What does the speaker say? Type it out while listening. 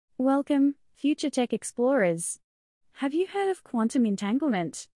Welcome, future tech explorers. Have you heard of quantum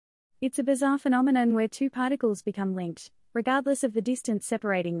entanglement? It's a bizarre phenomenon where two particles become linked, regardless of the distance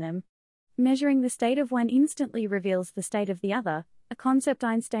separating them. Measuring the state of one instantly reveals the state of the other, a concept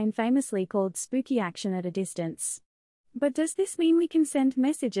Einstein famously called spooky action at a distance. But does this mean we can send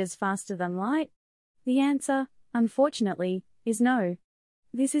messages faster than light? The answer, unfortunately, is no.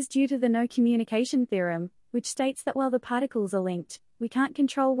 This is due to the no communication theorem, which states that while the particles are linked, we can't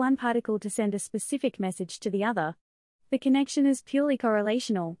control one particle to send a specific message to the other. The connection is purely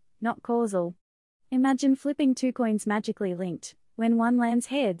correlational, not causal. Imagine flipping two coins magically linked. When one lands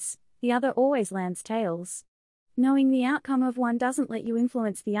heads, the other always lands tails. Knowing the outcome of one doesn't let you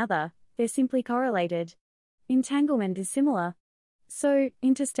influence the other, they're simply correlated. Entanglement is similar. So,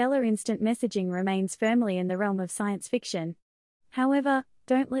 interstellar instant messaging remains firmly in the realm of science fiction. However,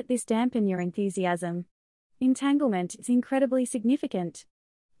 don't let this dampen your enthusiasm. Entanglement is incredibly significant.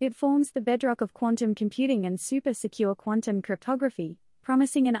 It forms the bedrock of quantum computing and super-secure quantum cryptography,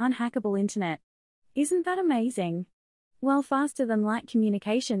 promising an unhackable internet. Isn't that amazing? While faster-than-light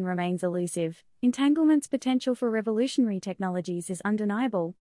communication remains elusive, entanglement's potential for revolutionary technologies is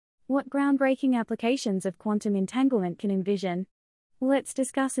undeniable. What groundbreaking applications of quantum entanglement can envision? Let's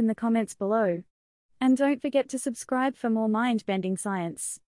discuss in the comments below. And don't forget to subscribe for more mind-bending science.